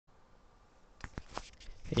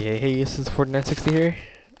Hey, this is Fortnite60 here,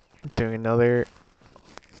 doing another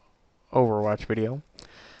Overwatch video.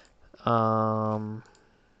 Sorry.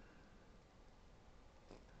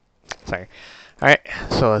 Alright,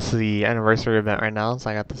 so it's the anniversary event right now, so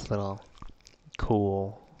I got this little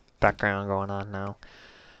cool background going on now.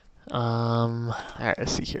 Alright,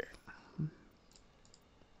 let's see here.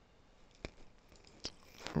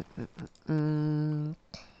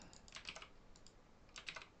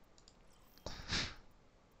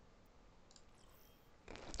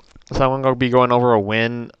 So I'm gonna be going over a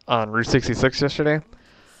win on Route 66 yesterday.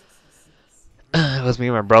 It was me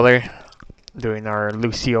and my brother doing our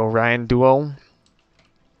Lucio-Ryan duo.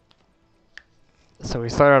 So we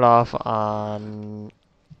started off on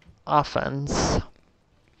offense.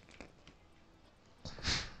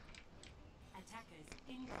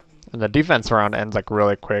 And the defense round ends like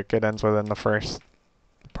really quick. It ends within the first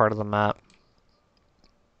part of the map.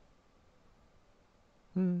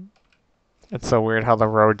 It's so weird how the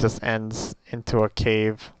road just ends into a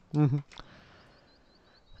cave.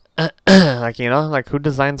 Like, you know, like who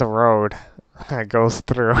designs a road that goes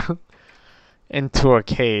through into a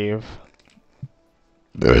cave?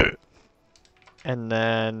 And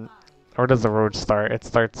then, where does the road start? It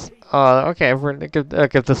starts, oh, okay,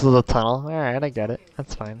 if this is a tunnel. Alright, I get it.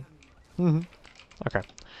 That's fine. Okay.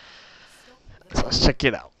 So let's check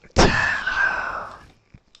it out.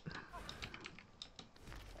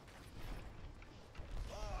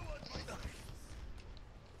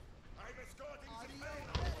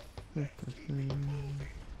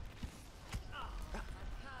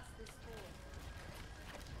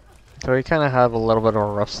 So we kind of have a little bit of a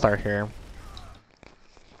rough start here.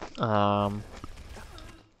 Our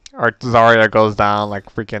Zarya goes down like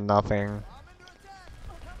freaking nothing.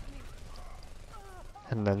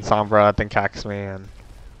 And then Sombra, I think, hacks me and...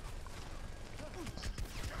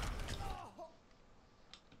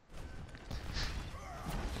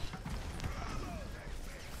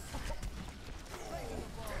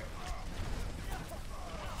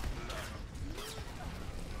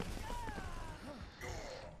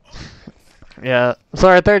 Yeah, so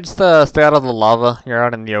right there, just stay out of the lava. You're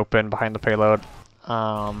out in the open behind the payload.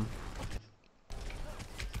 So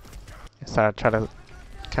I try to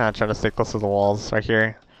try to stay close to the walls right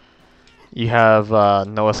here. You have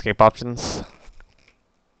no escape options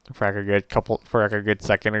for like a good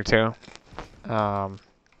second or two.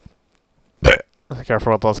 Be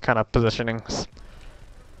careful with those kind of positionings.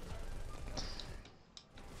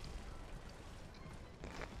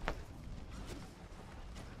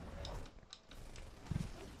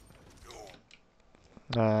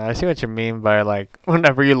 I see what you mean by like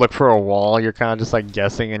whenever you look for a wall, you're kind of just like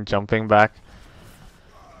guessing and jumping back.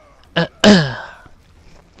 And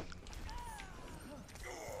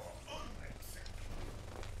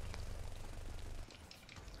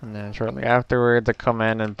then shortly afterwards, I come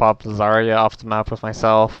in and pop Zarya off the map with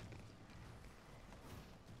myself.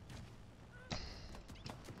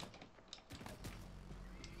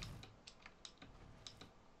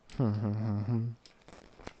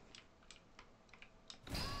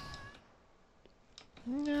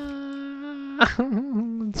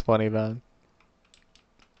 It's funny, man.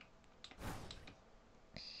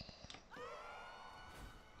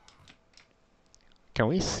 Can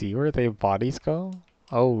we see where their bodies go?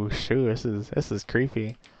 Oh shoot, this is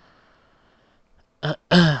creepy.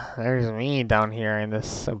 There's me down here in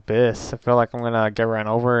this abyss. I feel like I'm gonna get ran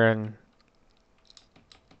over and...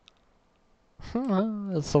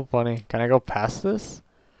 That's so funny. Can I go past this?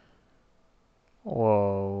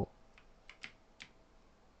 Whoa.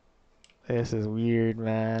 This is weird,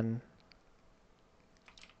 man.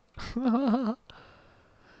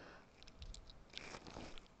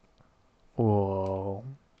 Whoa.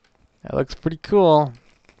 That looks pretty cool.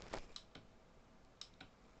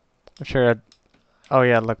 I'm sure oh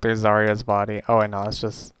yeah, look, there's Zarya's body. Oh, I know, it's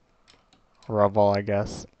just rubble, I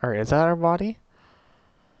guess. Or is that her body?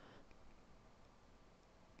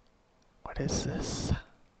 What is this?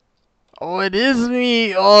 Oh, it is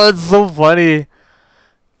me! Oh, it's so funny!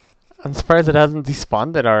 I'm surprised it hasn't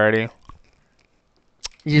despawned it already.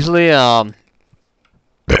 Usually, what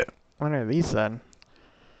are these then?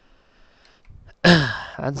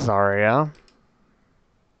 That's Zarya.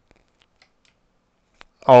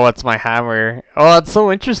 Oh, that's my hammer. Oh, that's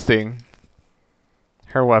so interesting.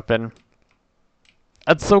 Her weapon.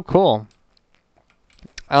 That's so cool.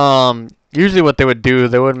 Usually what they would do,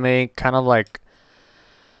 they would make kind of like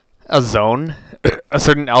a zone, a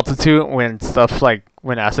certain altitude when stuff like,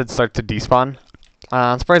 when assets start to despawn.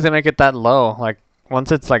 I'm surprised they make it that low. Like,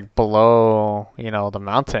 once it's like below, you know, the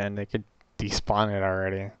mountain, they could despawn it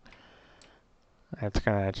already. That's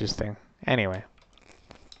kind of interesting. Anyway.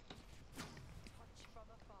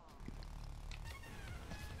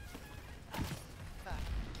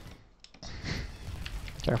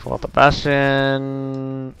 Careful with the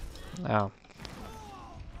Bastion. Oh.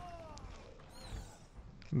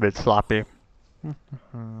 Bit sloppy.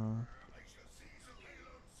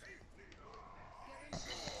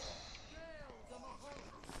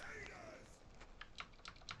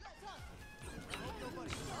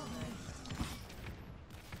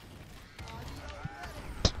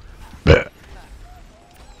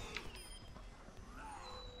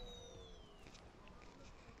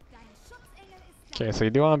 Okay, so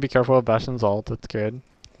you do want to be careful with Bastion's ult, that's good.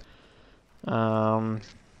 And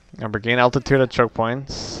regain altitude at choke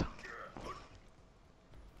points.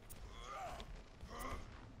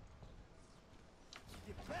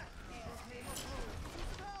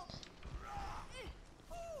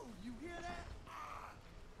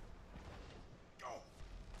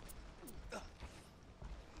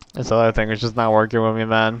 This other thing is just not working with me,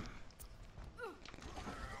 man.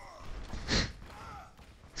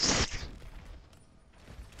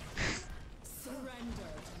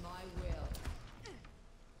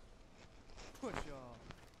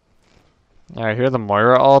 I hear the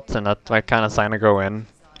Moira ult, and that's my kind of sign to go in.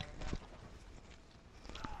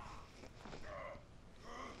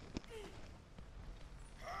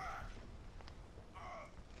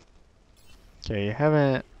 Okay, you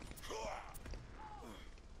haven't.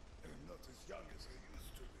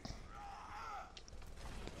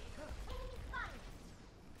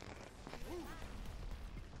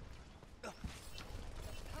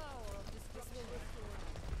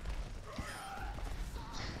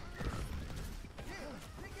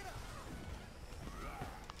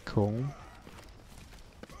 Cool.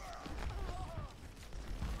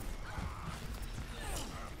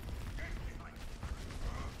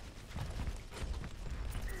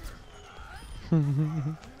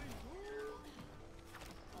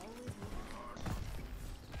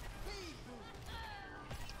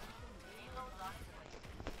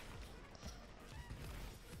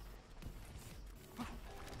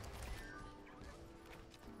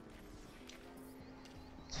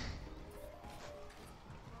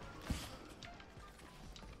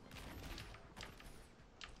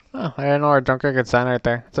 Oh, I didn't know our Junker could stand right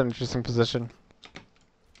there. It's an interesting position.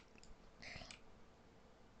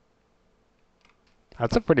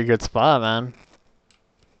 That's a pretty good spot, man.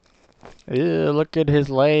 Ew, look at his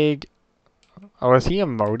leg. Oh, is he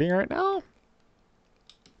emoting right now?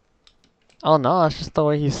 Oh no, that's just the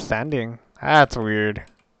way he's standing. That's weird.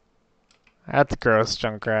 That's gross,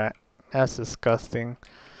 Junkrat. That's disgusting.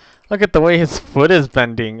 Look at the way his foot is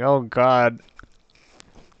bending. Oh god.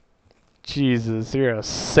 Jesus, you're a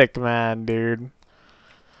sick man, dude.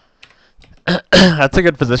 That's a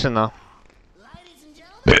good position, though.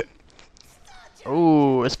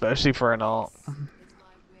 Ooh, especially for an ult.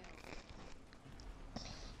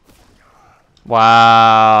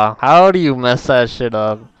 Wow. How do you mess that shit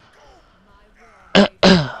up?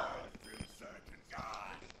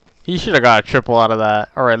 He should have got a triple out of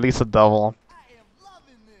that, or at least a double.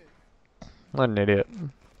 What an idiot.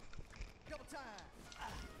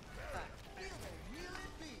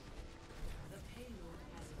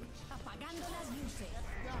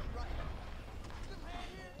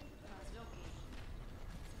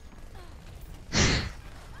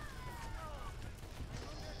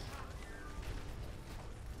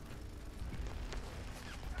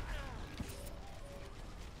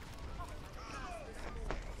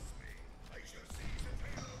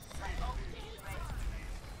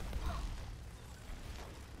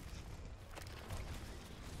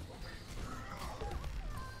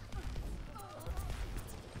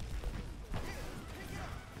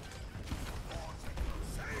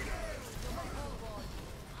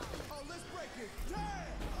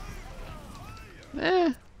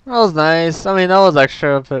 That was nice. I mean, that was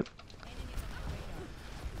extra, but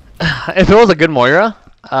if it was a good Moira,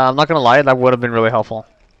 I'm not gonna lie, that would have been really helpful.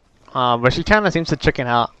 But she kind of seems to chicken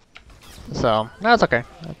out, so that's okay.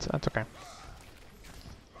 That's okay.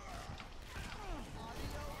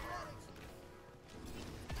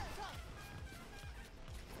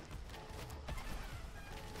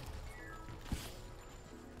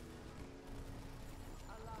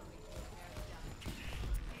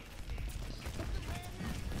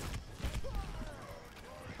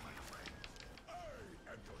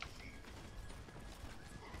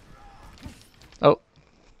 Oh,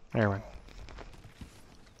 there we went.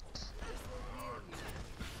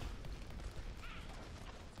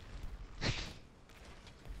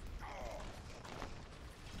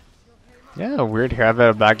 Yeah, weird here. I've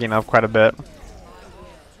been backing up quite a bit.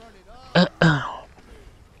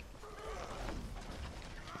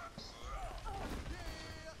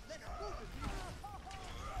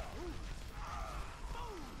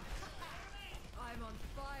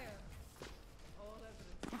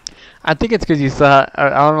 I think it's because you still I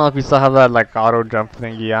don't know if you still have that like auto jump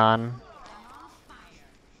thingy on.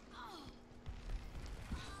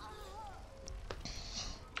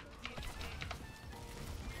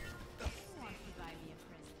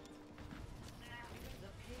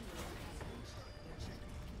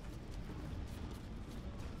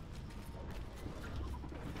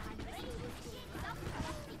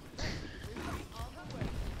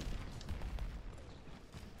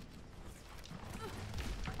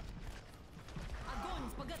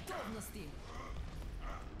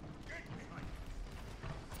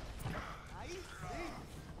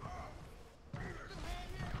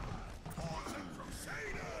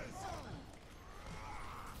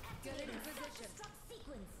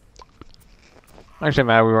 I'm actually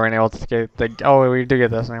mad we weren't able to get the. Oh, we do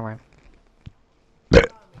get this. Never mind.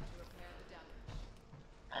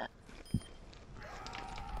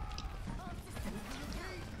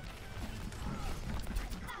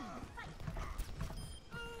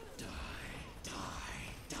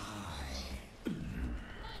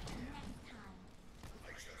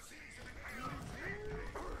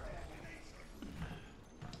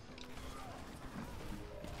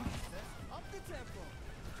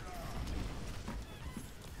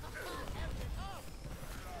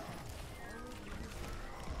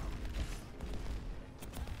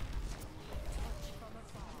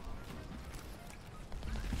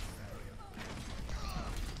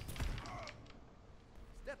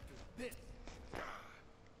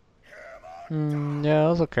 Yeah, that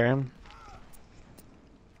was okay.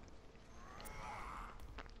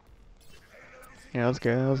 Yeah, that was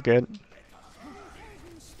good. That was good.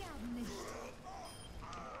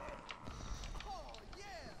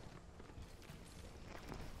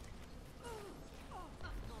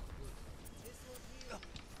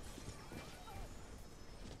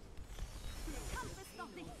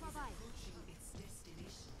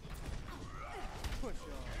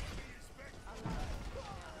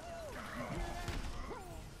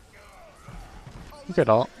 You could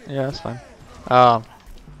ult. Yeah, that's fine. Um.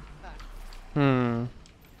 Hmm.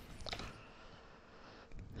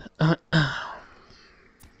 Oh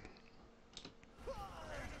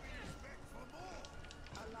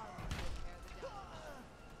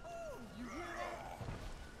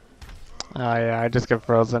yeah, I just get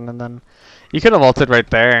frozen and then you could have ulted right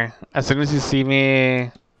there. As soon as you see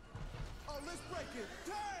me,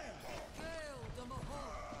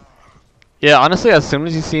 yeah, honestly, as soon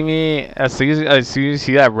as you see me, as soon as you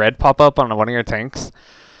see that red pop up on one of your tanks,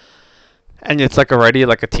 and it's like already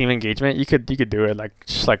like a team engagement, you could do it like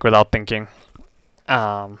just like without thinking.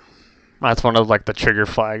 Um, that's one of like the trigger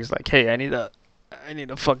flags. Like, hey, I need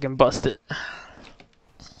to fucking bust it.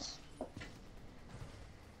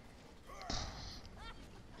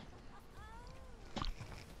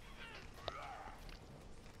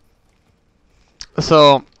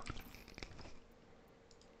 So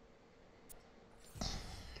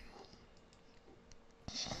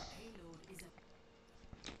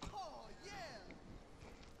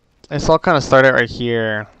this all kind of started right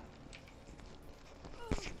here.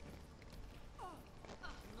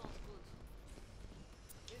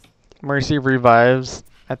 Mercy revives.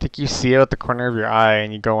 I think you see it at the corner of your eye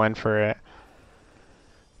and you go in for it.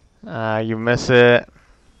 You miss it.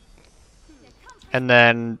 And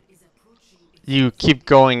then you keep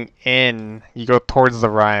going in. You go towards the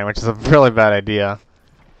Ryan, which is a really bad idea.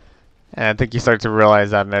 And I think you start to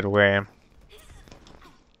realize that midway.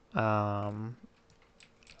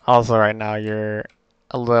 Also right now you're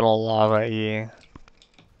a little lava-y.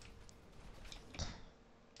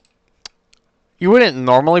 You wouldn't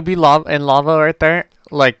normally be in lava right there.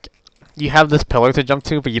 Like, you have this pillar to jump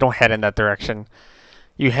to, but you don't head in that direction.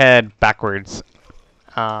 You head backwards.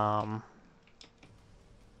 Um,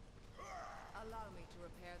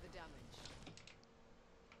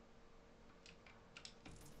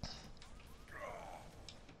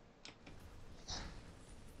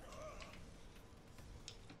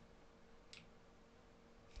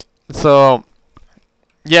 so,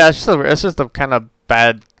 yeah, it's just a kind of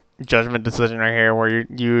bad judgment decision right here, where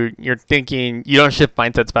you're thinking you don't shift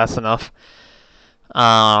mindsets fast enough.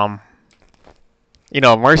 Um,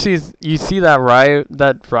 Mercy's. You see that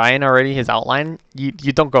Ryan already, his outline. You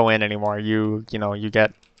don't go in anymore. You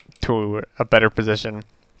get to a better position.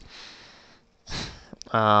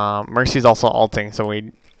 Mercy's also ulting, so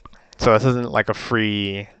this isn't like a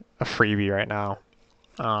freebie right now.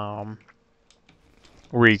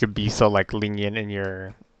 Where you could be so like lenient in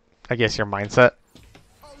your, I guess, your mindset.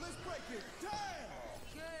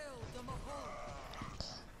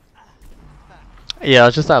 Yeah,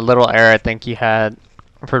 it's just that little error I think he had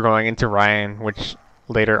for going into Ryan, which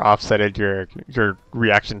later offsetted your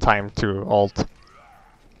reaction time to ult.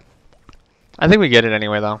 I think we get it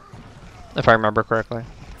anyway though, if I remember correctly.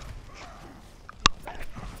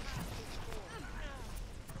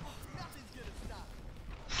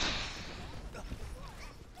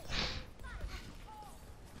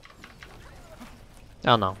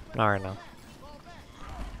 Oh no, not right now.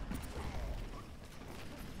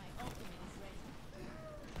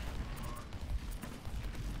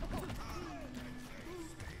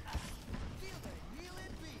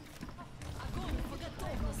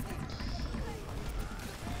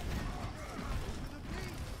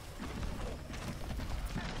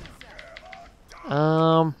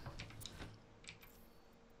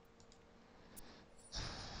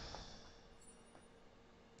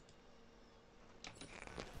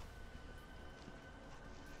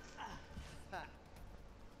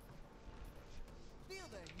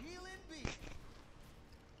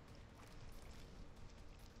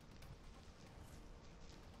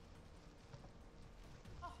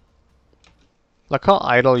 Look how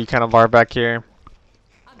idle you kind of are back here.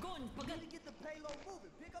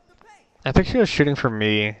 I think she was shooting for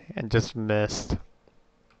me and just missed.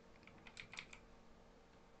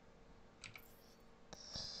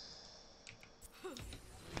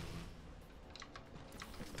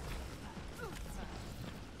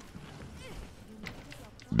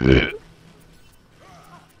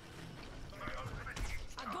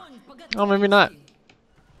 Oh, maybe not.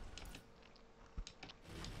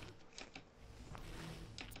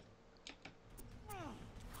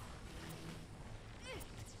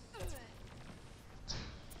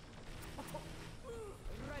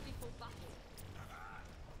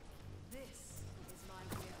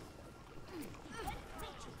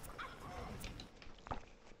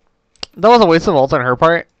 That was a waste of ult on her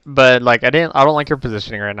part, but like I don't like her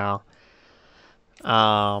positioning right now.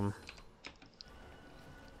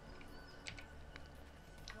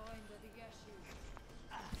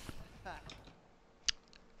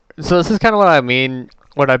 So this is kind of what I mean,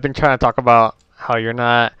 what I've been trying to talk about, how you're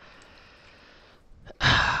not...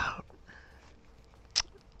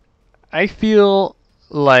 I feel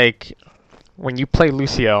like when you play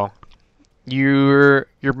Lucio, your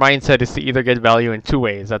mindset is to either get value in two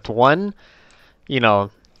ways. That's one, you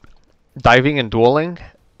know, diving and dueling,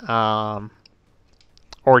 or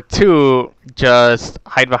two, just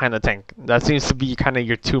hide behind the tank. That seems to be kind of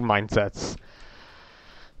your two mindsets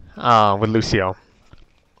with Lucio.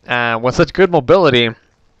 And with such good mobility,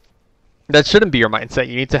 that shouldn't be your mindset.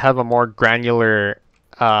 You need to have a more granular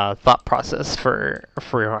thought process for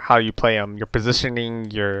how you play him. Your positioning,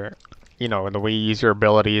 the way you use your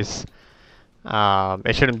abilities.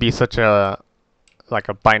 It shouldn't be such a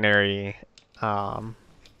binary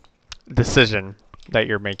decision that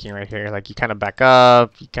you're making right here. Like you kind of back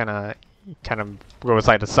up, you kind of go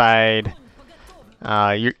side to side.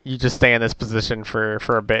 You just stay in this position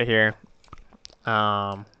for a bit here.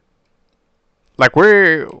 Like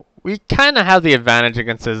we kind of have the advantage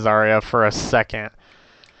against this Zarya for a second.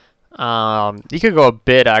 You could go a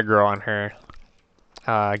bit aggro on her.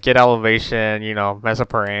 Get elevation, mess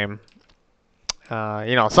up her aim.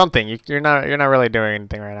 Something. You're not really doing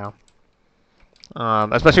anything right now.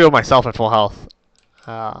 Especially with myself at full health.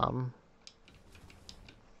 So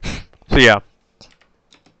yeah.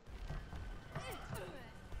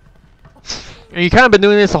 You kind of been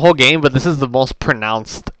doing this the whole game, but this is the most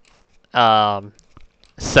pronounced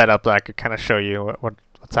setup that I could kind of show you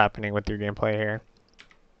what's happening with your gameplay here.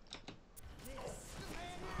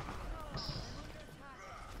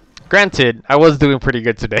 Granted, I was doing pretty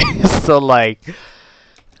good today, so like,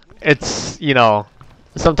 it's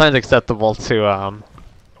sometimes acceptable to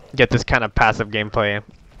get this kind of passive gameplay.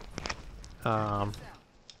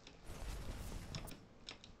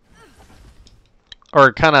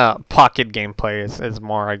 Or kind of pocket gameplay is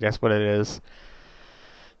more, I guess, what it is.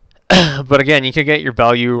 But again, you can get your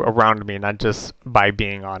value around me, not just by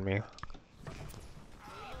being on me.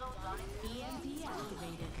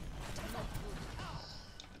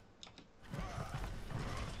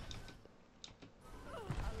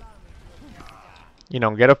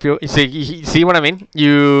 Get up. You see what I mean?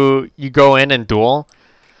 You go in and duel.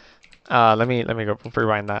 Let me go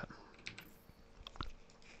rewind that.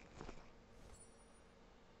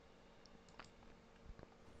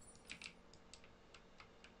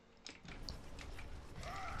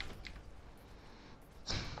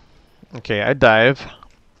 Okay, I dive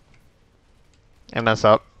and mess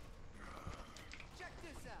up.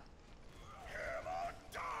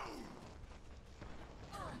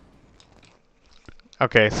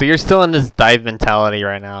 Okay, so you're still in this dive mentality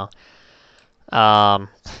right now.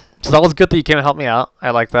 So that was good that you came and helped me out. I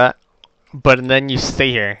like that. but then you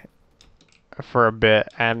stay here for a bit,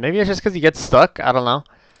 and maybe it's just because you get stuck. I don't know.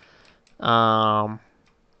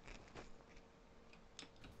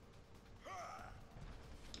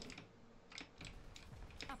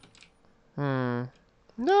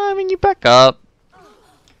 No, I mean you back up,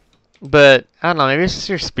 but I don't know. Maybe it's just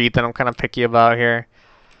your speed that I'm kind of picky about here.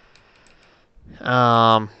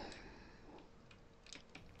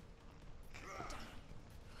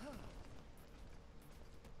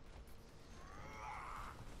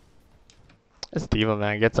 This diva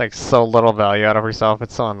man gets like so little value out of herself.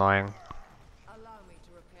 It's so annoying. Allow me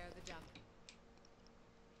to repair the damage.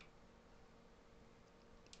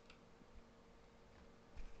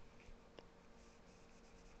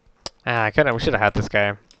 Ah, we should have had this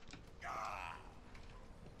guy.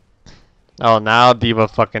 Oh, now diva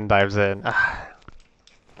fucking dives in. Ah.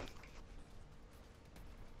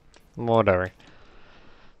 Whatever.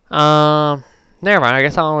 Never mind. I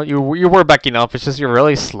guess you were backing up. It's just you're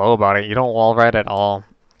really slow about it. You don't wall ride at all.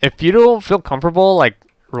 If you don't feel comfortable like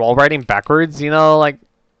wall riding backwards, you know, like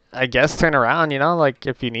I guess turn around. You know, like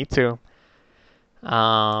if you need to.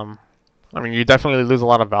 I mean, you definitely lose a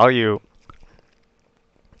lot of value.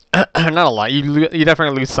 Not a lot. You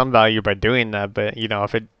definitely lose some value by doing that. But you know,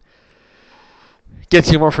 if it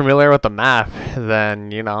gets you more familiar with the map, then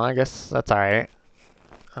you know, I guess that's alright.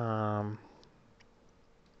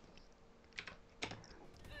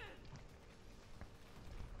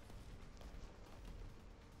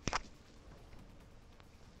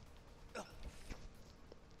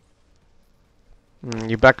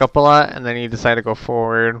 You back up a lot, and then you decide to go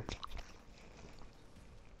forward.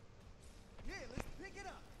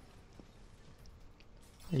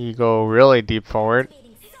 You go really deep forward.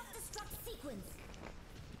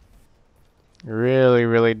 Really,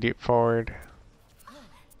 really deep forward.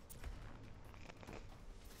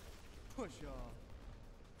 Push off.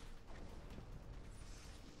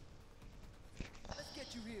 Let's get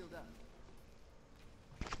you healed up.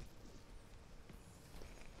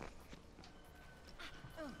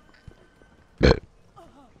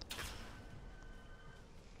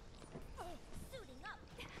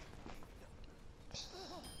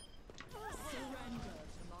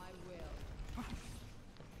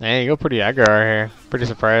 Hey, you go pretty aggro right here. Pretty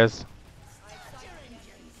surprised.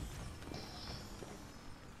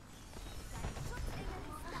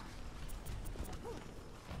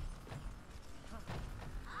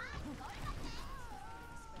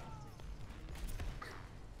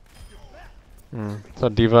 So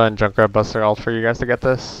Diva and Junkrat Buster ult for you guys to get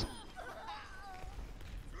this.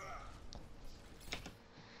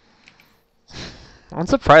 I'm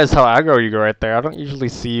surprised how aggro you go right there. I don't usually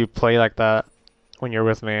see you play like that when you're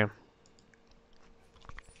with me.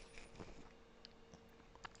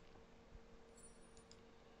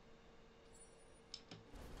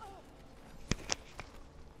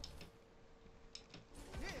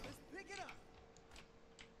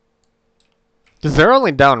 Because they're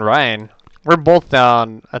only down Ryan. We're both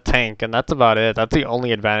down a tank, and that's about it. That's the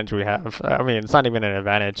only advantage we have. I mean, it's not even an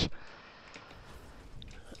advantage.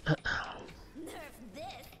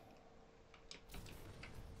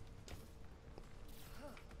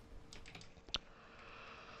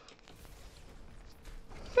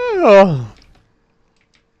 Oh.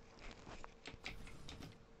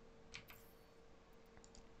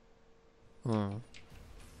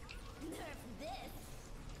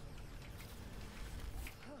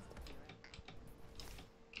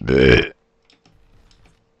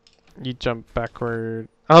 You jump backward.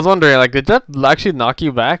 I was wondering, like, did that actually knock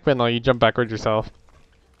you back? But no, you jump backwards yourself.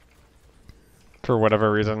 For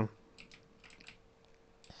whatever reason.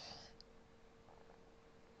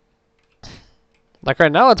 Like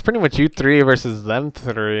right now, it's pretty much you three versus them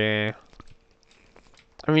three. I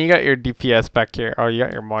mean, you got your DPS back here. Oh, you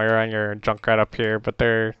got your Moira and your Junkrat up here, but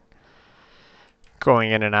they're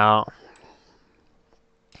going in and out.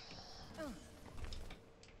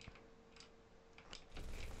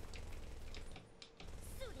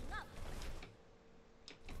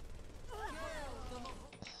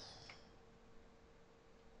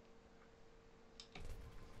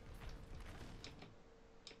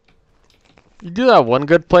 You do that one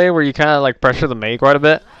good play where you kind of like pressure the Mei quite a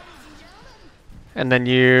bit. And then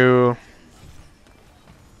you...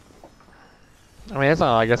 I mean, it's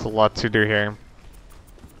not, I guess, a lot to do here.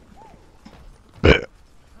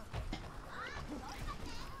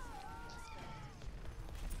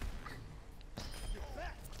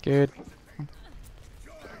 Good.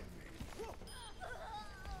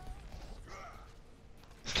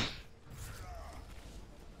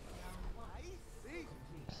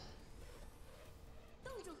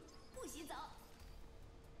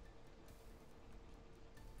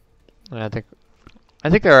 Yeah, I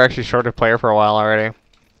think they were actually short of player for a while already.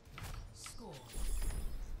 Score.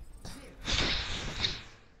 0.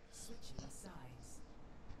 Switching sides.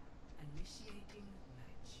 Initiating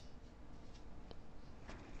match.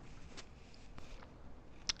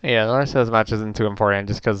 Yeah, the rest of this match isn't too important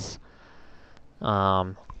just because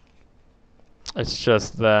um, it's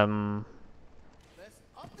just them. Let's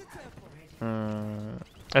up the tempo. Mm,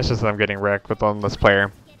 it's just them getting wrecked with on this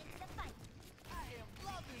player. I am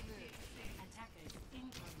loving this. Attackers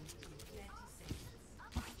incoming in 30 seconds.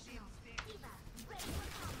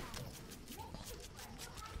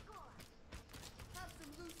 Have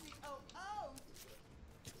some Lucio-Os.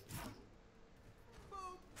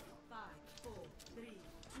 Boom. 5, 4, 3,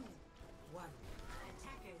 2, 1.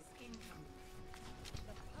 Attackers incoming.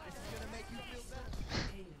 This is gonna make you feel better.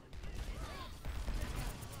 Hang on.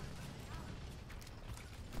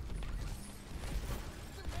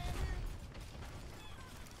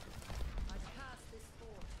 I pass this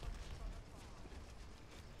forward.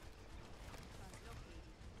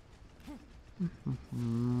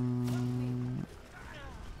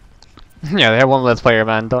 Yeah, they have one less player,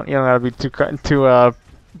 man. You don't gotta be too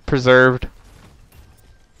preserved.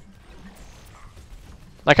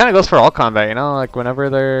 That kind of goes for all combat, you know. Like whenever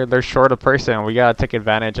they're short a person, we gotta take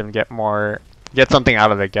advantage and get something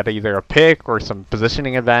out of it. Get either a pick or some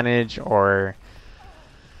positioning advantage, or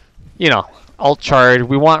alt charge.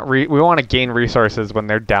 We want to gain resources when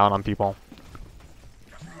they're down on people.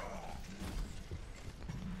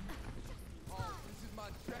 Oh, this is my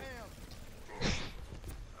jam.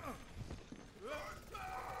 Move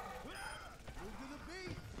to the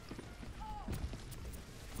beat.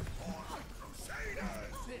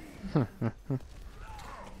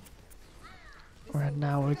 Right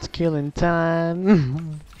now it's killing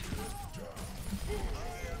time.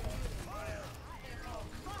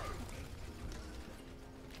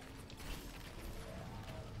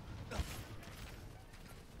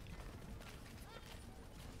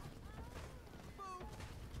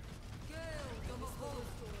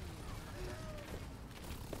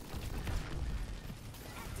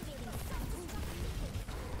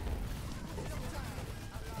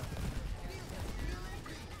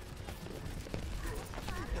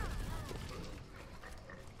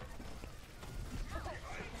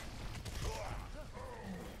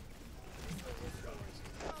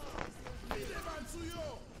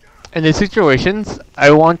 In these situations,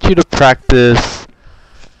 I want you to practice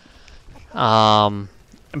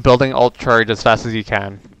building alt charge as fast as you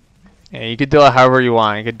can. And you could do it however you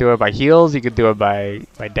want. You could do it by heals, you could do it by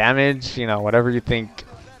damage, whatever you think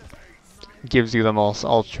gives you the most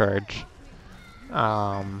alt charge.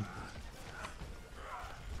 Oh,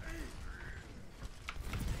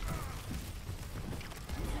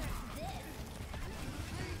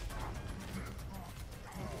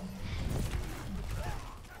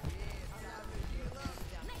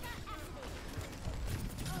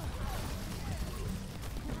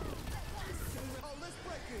 let's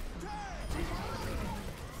break it. Damn.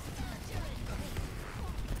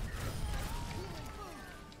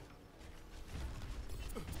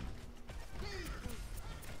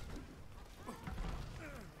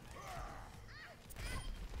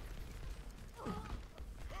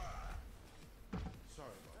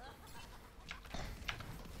 Sorry about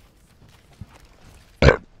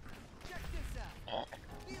that. Check this out.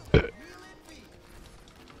 Feel it beat.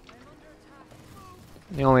 I'm under attack.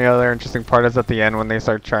 The only other interesting part is at the end when they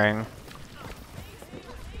start trying.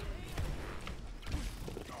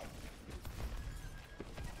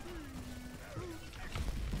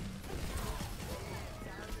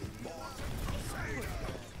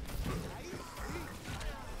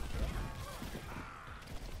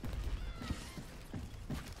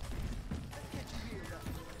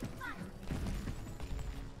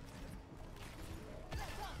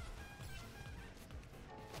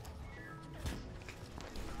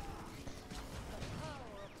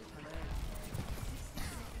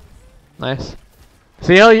 Nice.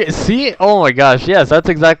 See how you see? Oh my gosh, yes, that's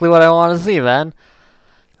exactly what I want to see, man.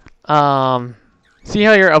 See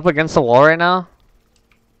how you're up against the wall right now,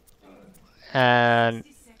 and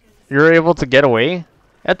you're able to get away.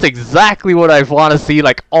 That's exactly what I want to see,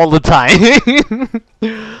 like all the time.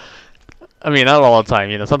 I mean, not all the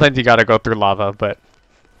time. Sometimes you gotta go through lava, but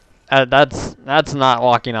that's not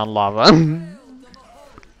walking on lava.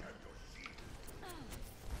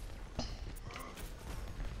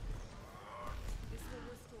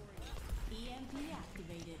 EMP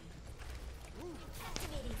activated.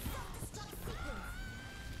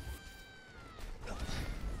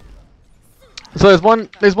 So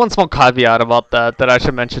there's one small caveat about that I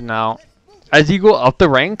should mention now. As you go up the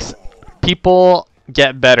ranks, people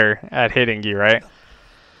get better at hitting you, right?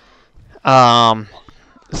 Um,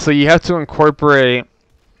 so you have to incorporate.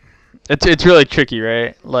 It's really tricky,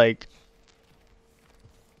 right? Like,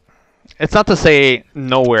 it's not to say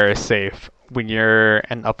nowhere is safe when you're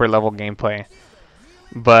in upper level gameplay,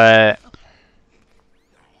 but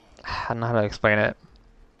I don't know how to explain it.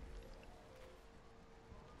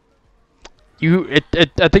 I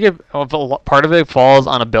think part of it falls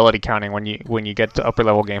on ability counting when you get to upper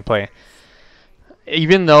level gameplay.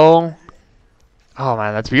 Even though, oh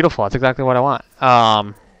man, that's beautiful. That's exactly what I want.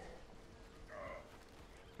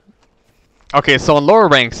 Okay, so in lower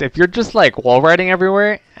ranks, if you're just like wall riding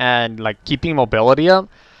everywhere and like keeping mobility up,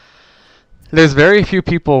 there's very few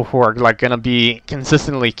people who are like gonna be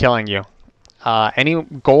consistently killing you. Any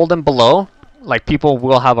gold and below, like people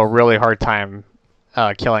will have a really hard time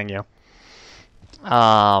killing you.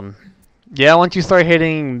 Yeah, once you start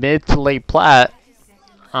hitting mid to late plat,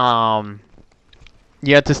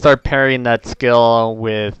 you have to start pairing that skill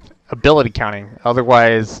with ability counting.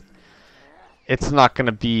 Otherwise, it's not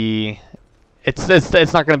gonna be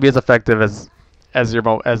it's not gonna be as effective as as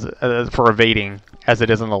for evading as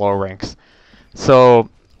it is in the lower ranks.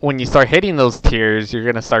 So when you start hitting those tiers, you're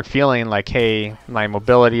gonna start feeling like, hey, my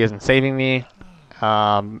mobility isn't saving me.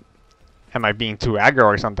 Am I being too aggro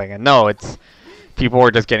or something? And no, it's people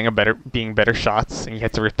are just getting being better shots, and you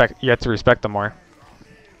have to respect them more.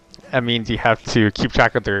 That means you have to keep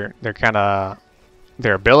track of their kind of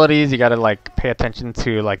their abilities. You gotta like pay attention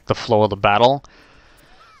to like the flow of the battle.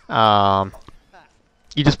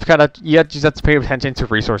 You just just have to pay attention to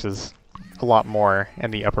resources a lot more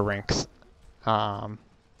in the upper ranks. And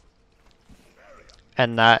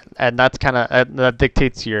that's kind of that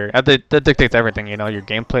dictates that dictates everything, you know, your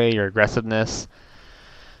gameplay, your aggressiveness,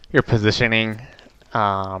 your positioning.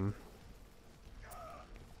 So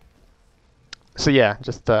yeah,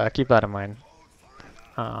 just keep that in mind.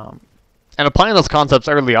 And applying those concepts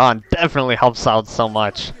early on definitely helps out so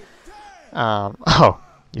much. Oh,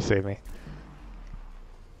 you saved me.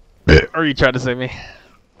 Or you tried to save me.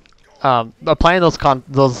 Applying those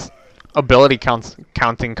ability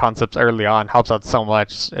counting concepts early on helps out so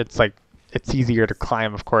much. It's like it's easier to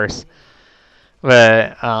climb, of course,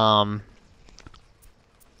 but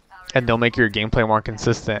and they'll make your gameplay more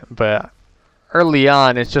consistent. But early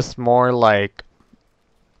on, it's just more like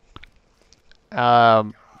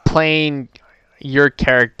playing your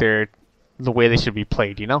character the way they should be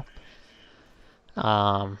played. You know,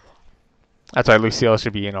 that's why Lucio-Os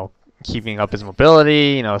should be, you know, keeping up his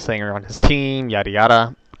mobility, you know, staying around his team, yada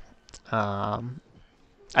yada. I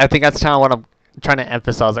think that's kind of what I'm trying to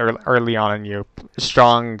emphasize early on in you.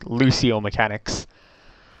 Strong Lucio mechanics.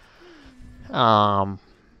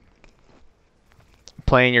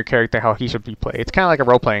 Playing your character how he should be played. It's kind of like a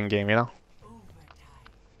role-playing game, you know?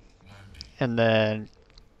 And then,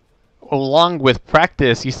 along with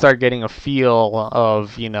practice, you start getting a feel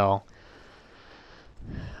of, you know,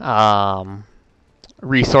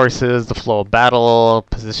 resources, the flow of battle,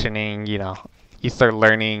 positioning, you know. You start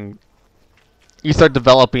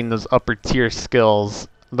developing those upper tier skills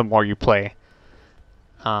the more you play.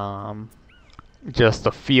 Just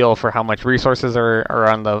a feel for how much resources are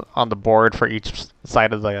on the board for each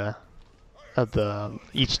side of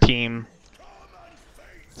each team.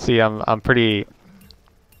 See, I'm pretty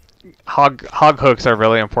hog hooks are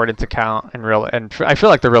really important to count and I feel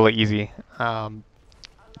like they're really easy.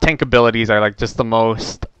 Tank abilities are like just the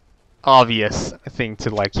most obvious thing to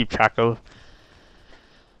like keep track of.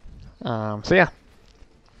 So yeah.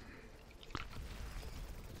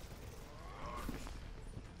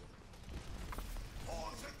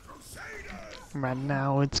 Right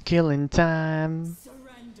now it's killing time.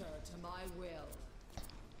 Surrender to my will.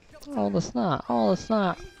 Oh, that's not. Oh, that's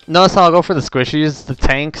not. No, so I'll go for the squishies, the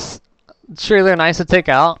tanks. Sure, they're nice to take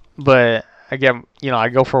out, but I go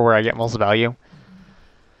for where I get most value.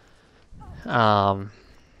 That's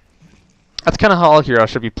kind of how all heroes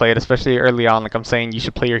should be played, especially early on. Like I'm saying, you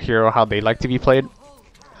should play your hero how they like to be played. You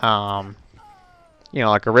know,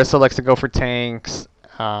 like Orisa likes to go for tanks.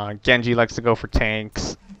 Genji likes to go for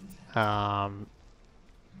tanks.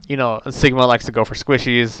 You know, Sigma likes to go for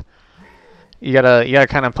squishies. You gotta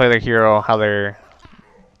kind of play their hero how they're,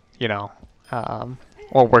 you know,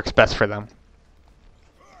 what works best for them.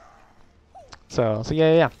 So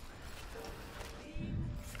yeah.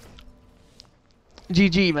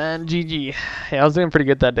 GG, man, GG. Yeah, I was doing pretty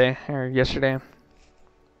good that day or yesterday,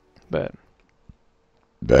 but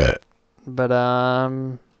yeah,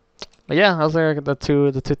 those are the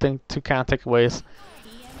two kind of takeaways.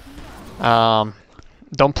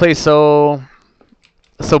 Don't play so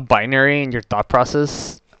binary in your thought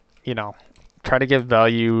process. You know, try to give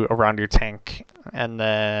value around your tank, and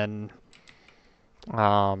then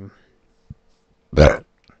um, try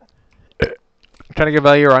to give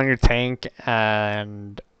value around your tank,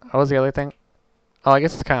 and what was the other thing? Oh, I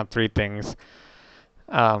guess it's kind of three things.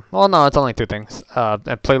 Well, no, it's only two things.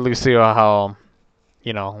 And play Lucio how,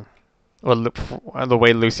 you know, well, the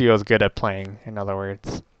way Lucio is good at playing, in other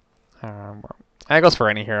words. That goes for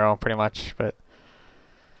any hero, pretty much, but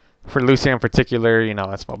for Lucio in particular, you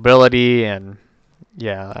know, it's mobility and,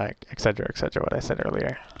 yeah, etc., etc., what I said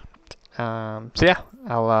earlier. So yeah,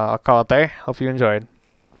 I'll call it there. Hope you enjoyed.